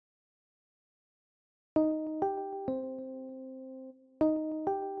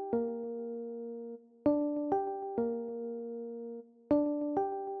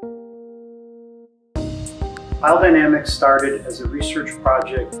Biodynamics started as a research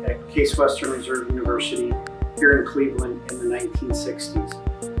project at Case Western Reserve University here in Cleveland in the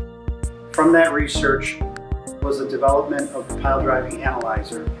 1960s. From that research was the development of the pile driving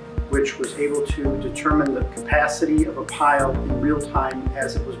analyzer, which was able to determine the capacity of a pile in real time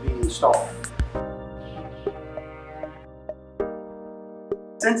as it was being installed.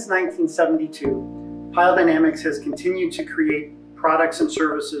 Since 1972, Biodynamics has continued to create products and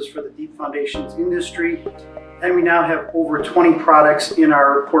services for the deep foundations industry, and we now have over 20 products in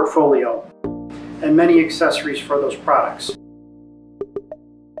our portfolio and many accessories for those products.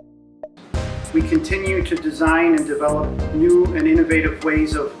 We continue to design and develop new and innovative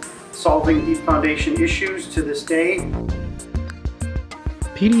ways of solving deep foundation issues to this day.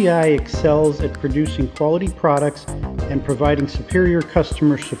 PDI excels at producing quality products and providing superior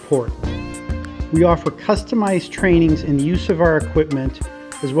customer support. We offer customized trainings in the use of our equipment,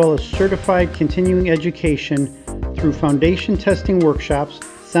 as well as certified continuing education through foundation testing workshops,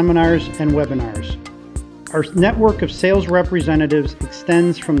 seminars, and webinars. Our network of sales representatives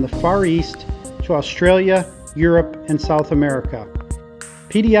extends from the Far East to Australia, Europe, and South America.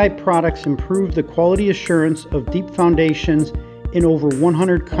 PDI products improve the quality assurance of deep foundations in over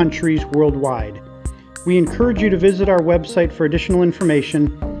 100 countries worldwide. We encourage you to visit our website for additional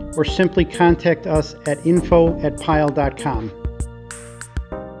information or simply contact us at info@pile.com.